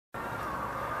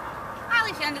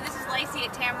Miss Hyundai, this is Lacy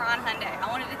at Tameron Hyundai.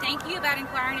 I wanted to thank you about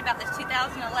inquiring about this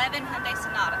 2011 Hyundai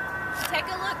Sonata. Take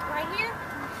a look right here,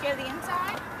 show the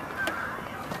inside.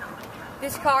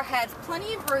 This car has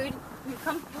plenty of room. You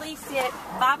comfortably sit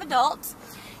 5 adults.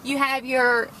 You have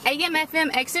your AM,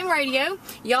 FM, XM radio.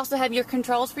 You also have your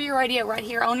controls for your radio right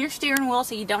here on your steering wheel,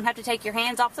 so you don't have to take your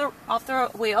hands off the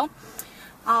wheel.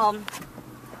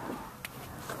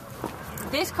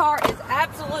 This car is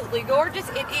absolutely gorgeous.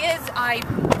 It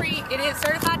is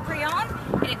certified pre-owned,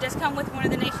 and it does come with one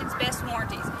of the nation's best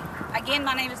warranties. Again,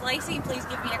 my name is Lacy. Please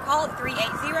give me a call at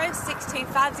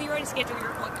 380-6250 to schedule your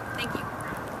appointment. Thank you.